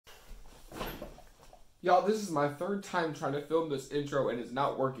Y'all, this is my third time trying to film this intro and it's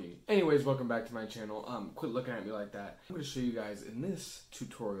not working. Anyways, welcome back to my channel. Quit looking at me like that. I'm going to show you guys in this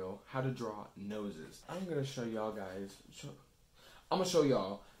tutorial how to draw noses. I'm going to show y'all guys, I'm going to show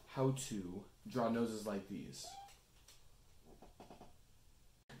y'all how to draw noses like these.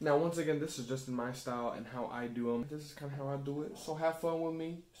 Now, once again, this is just in my style and how I do them. This is kind of how I do it. So have fun with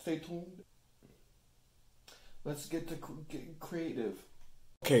me. Stay tuned. Let's get creative.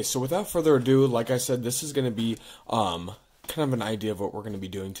 Okay, so without further ado, like I said, this is going to be kind of an idea of what we're going to be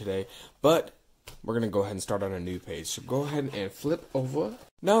doing today, but we're going to go ahead and start on a new page. So go ahead and flip over.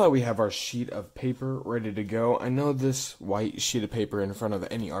 Now that we have our sheet of paper ready to go, I know this white sheet of paper in front of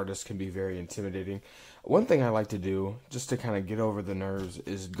any artist can be very intimidating. One thing I like to do, just to kind of get over the nerves,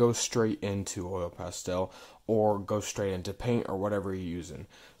 is go straight into oil pastel or go straight into paint or whatever you're using.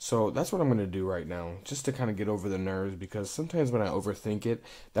 So that's what I'm going to do right now, just to kind of get over the nerves, because sometimes when I overthink it,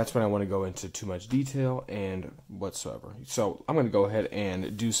 that's when I want to go into too much detail and whatsoever. So I'm going to go ahead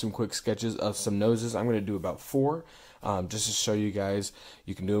and do some quick sketches of some noses. I'm going to do about 4, just to show you guys.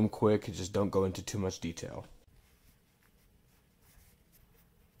 You can do them quick, just don't go into too much detail.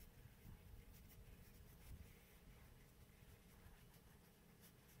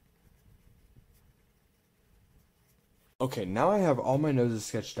 Okay, now I have all my noses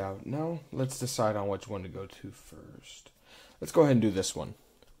sketched out. Now let's decide on which one to go to first. Let's go ahead and do this one.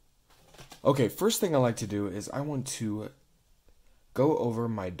 Okay, first thing I like to do is I want to go over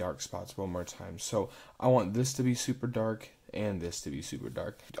my dark spots one more time. So I want this to be super dark and this to be super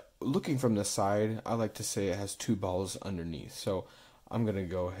dark. Looking from the side, I like to say it has 2 balls underneath. So I'm going to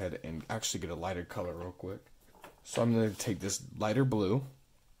go ahead and actually get a lighter color real quick. So I'm going to take this lighter blue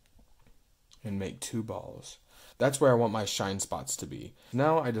and make 2 balls. That's where I want my shine spots to be.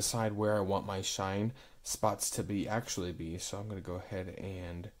 Now I decide where I want my shine spots to actually be. So I'm going to go ahead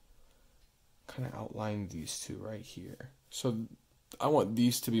and kind of outline these 2 right here. So I want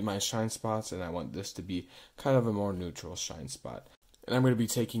these to be my shine spots, and I want this to be kind of a more neutral shine spot. And I'm going to be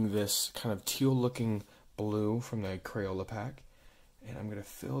taking this kind of teal looking blue from the Crayola pack, and I'm going to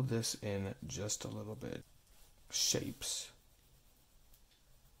fill this in just a little bit. Shapes.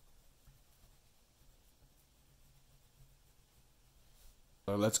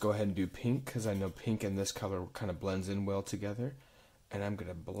 So let's go ahead and do pink, because I know pink and this color kind of blends in well together. And I'm going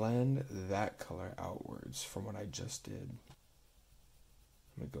to blend that color outwards from what I just did.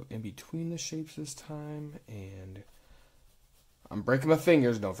 I'm going to go in between the shapes this time, and I'm breaking my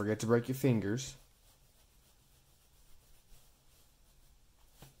fingers. Don't forget to break your fingers.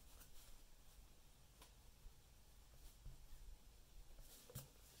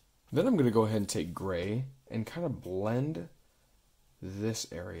 Then I'm going to go ahead and take gray and kind of blend this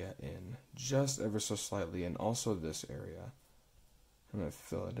area in just ever so slightly, and also this area. I'm going to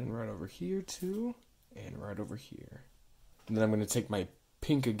fill it in right over here too, and right over here. And then I'm going to take my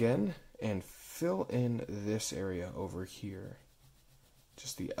pink again and fill in this area over here,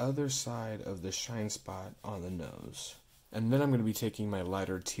 just the other side of the shine spot on the nose. And then I'm going to be taking my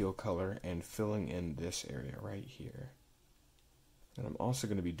lighter teal color and filling in this area right here. And I'm also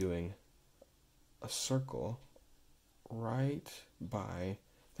going to be doing a circle right by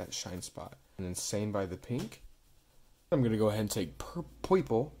that shine spot, and then same by the pink. I'm going to go ahead and take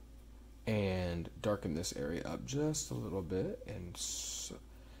purple and darken this area up just a little bit, and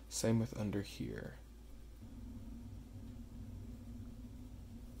same with under here.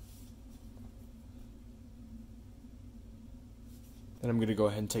 Then I'm going to go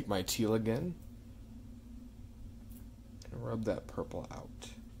ahead and take my teal again and rub that purple out.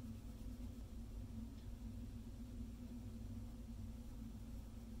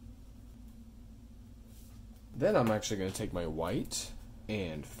 Then I'm actually going to take my white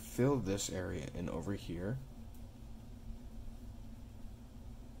and fill this area in over here.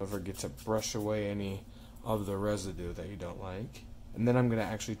 Don't forget to brush away any of the residue that you don't like. And then I'm going to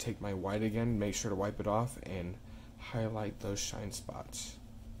actually take my white again, make sure to wipe it off, and highlight those shine spots.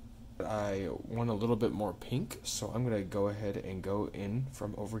 I want a little bit more pink, so I'm going to go ahead and go in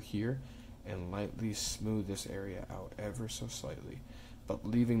from over here and lightly smooth this area out ever so slightly, but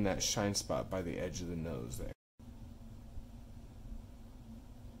leaving that shine spot by the edge of the nose there.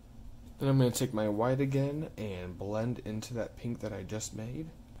 Then I'm going to take my white again and blend into that pink that I just made.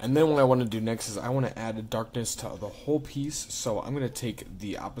 And then what I want to do next is I want to add a darkness to the whole piece. So I'm going to take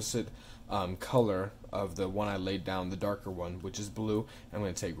the opposite color of the one I laid down, the darker one, which is blue. I'm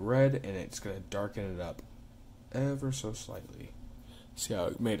going to take red, and it's going to darken it up ever so slightly. See how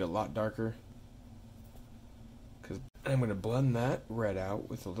it made it a lot darker? And I'm going to blend that red out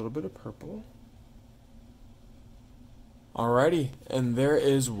with a little bit of purple. Alrighty, and there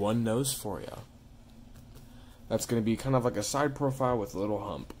is one nose for you. That's going to be kind of like a side profile with a little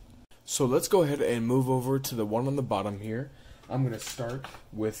hump. So let's go ahead and move over to the one on the bottom here. I'm going to start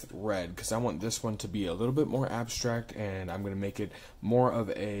with red because I want this one to be a little bit more abstract, and I'm going to make it more of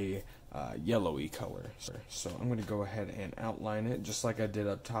a yellowy color. So I'm going to go ahead and outline it just like I did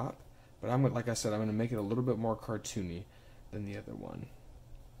up top, but like I said, I'm going to make it a little bit more cartoony than the other one.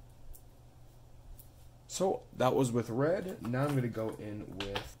 So that was with red. Now I'm going to go in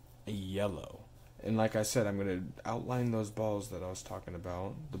with a yellow. And like I said, I'm going to outline those balls that I was talking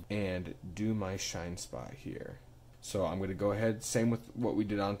about and do my shine spot here. So I'm going to go ahead, same with what we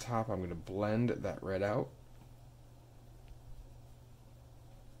did on top, I'm going to blend that red out.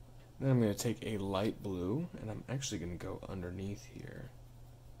 Then I'm going to take a light blue, and I'm actually going to go underneath here.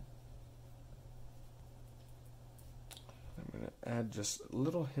 I'm going to add just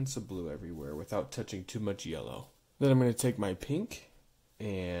little hints of blue everywhere without touching too much yellow. Then I'm going to take my pink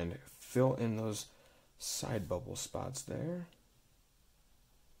and fill in those side bubble spots there.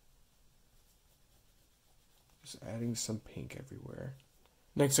 Just adding some pink everywhere.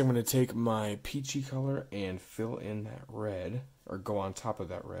 Next, I'm going to take my peachy color and fill in that red, or go on top of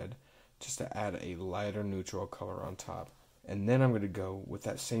that red, just to add a lighter neutral color on top. And then I'm going to go with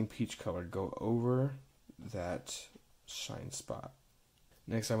that same peach color, go over that shine spot.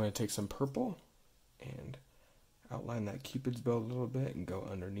 Next, I'm going to take some purple and outline that cupid's bow a little bit and go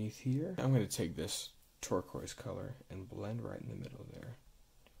underneath here. I'm going to take this turquoise color and blend right in the middle there.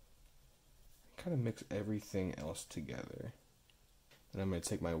 Kind of mix everything else together. And I'm going to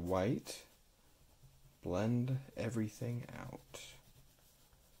take my white, blend everything out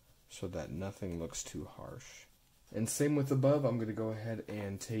so that nothing looks too harsh. And same with above, I'm going to go ahead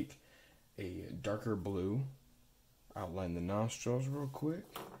and take a darker blue, outline the nostrils real quick,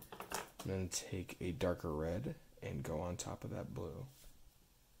 and then take a darker red and go on top of that blue.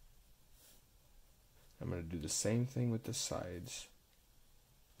 I'm going to do the same thing with the sides.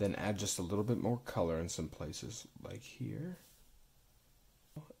 Then add just a little bit more color in some places, like here.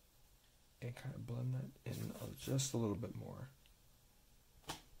 And kind of blend that in just a little bit more.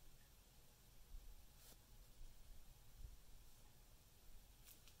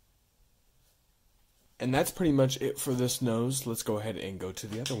 And that's pretty much it for this nose. Let's go ahead and go to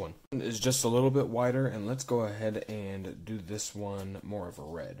the other one. It's just a little bit wider, and let's go ahead and do this one more of a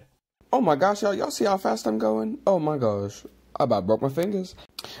red. Oh my gosh, y'all see how fast I'm going? Oh my gosh, I about broke my fingers.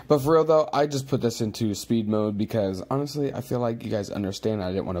 But for real though, I just put this into speed mode because honestly, I feel like you guys understand.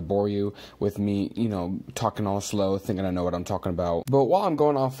 I didn't want to bore you with me, you know, talking all slow, thinking I know what I'm talking about. But while I'm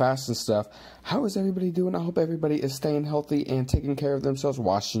going all fast and stuff, how is everybody doing? I hope everybody is staying healthy and taking care of themselves,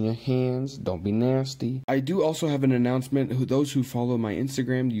 washing your hands, don't be nasty. I do also have an announcement. Those who follow my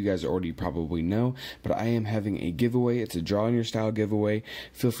Instagram, you guys already probably know, but I am having a giveaway. It's a draw in your style giveaway.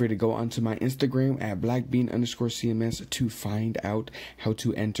 Feel free to go onto my Instagram at blackbean_CMS to find out how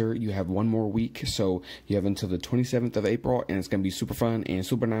to enter. You have one more week, so you have until the 27th of April, and it's going to be super fun and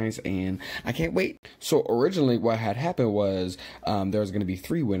super nice, and I can't wait. So originally what had happened was there was going to be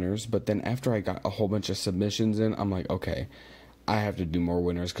 3 winners, but then after I got a whole bunch of submissions in, I'm like, okay, I have to do more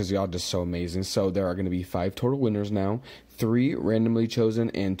winners because y'all just so amazing. So there are going to be 5 total winners now, 3 randomly chosen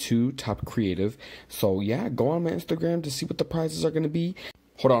and 2 top creative. So yeah, go on my Instagram to see what the prizes are going to be.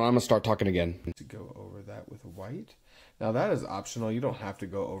 Hold on, I'm going to start talking again. To go over that with white. Now that is optional. You don't have to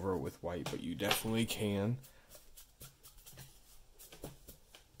go over it with white, but you definitely can.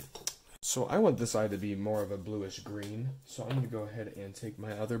 So I want this eye to be more of a bluish green. So I'm going to go ahead and take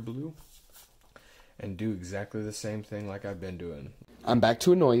my other blue and do exactly the same thing like I've been doing. I'm back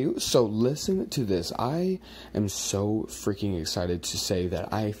to annoy you, so listen to this. I am so freaking excited to say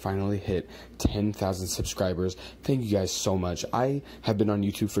that I finally hit 10,000 subscribers. Thank you guys so much. I have been on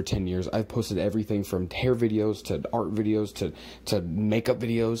YouTube for 10 years. I've posted everything from hair videos to art videos to makeup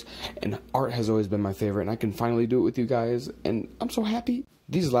videos, and art has always been my favorite, and I can finally do it with you guys, and I'm so happy.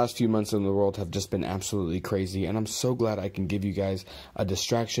 These last few months in the world have just been absolutely crazy, and I'm so glad I can give you guys a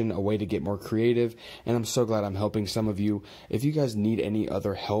distraction, a way to get more creative, and I'm so glad I'm helping some of you. If you guys need any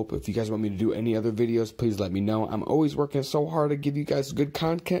other help, if you guys want me to do any other videos, please let me know. I'm always working so hard to give you guys good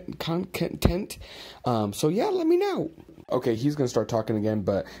content. So yeah, let me know. Okay, he's going to start talking again,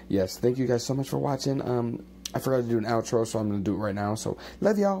 but yes, thank you guys so much for watching. I forgot to do an outro, so I'm going to do it right now, so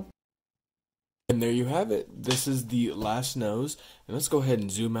love y'all. And there you have it. This is the last nose. And let's go ahead and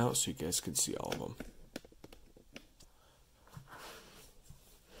zoom out so you guys can see all of them.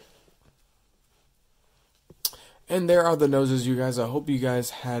 And there are the noses, you guys. I hope you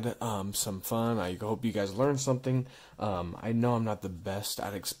guys had some fun. I hope you guys learned something. I know I'm not the best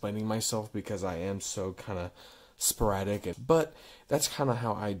at explaining myself because I am so kind of sporadic, but that's kind of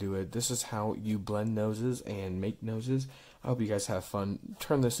how I do it. This is how you blend noses and make noses. I hope you guys have fun.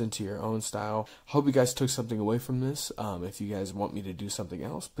 Turn this into your own style. Hope you guys took something away from this. If you guys want me to do something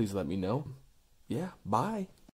else, please let me know. Yeah, bye.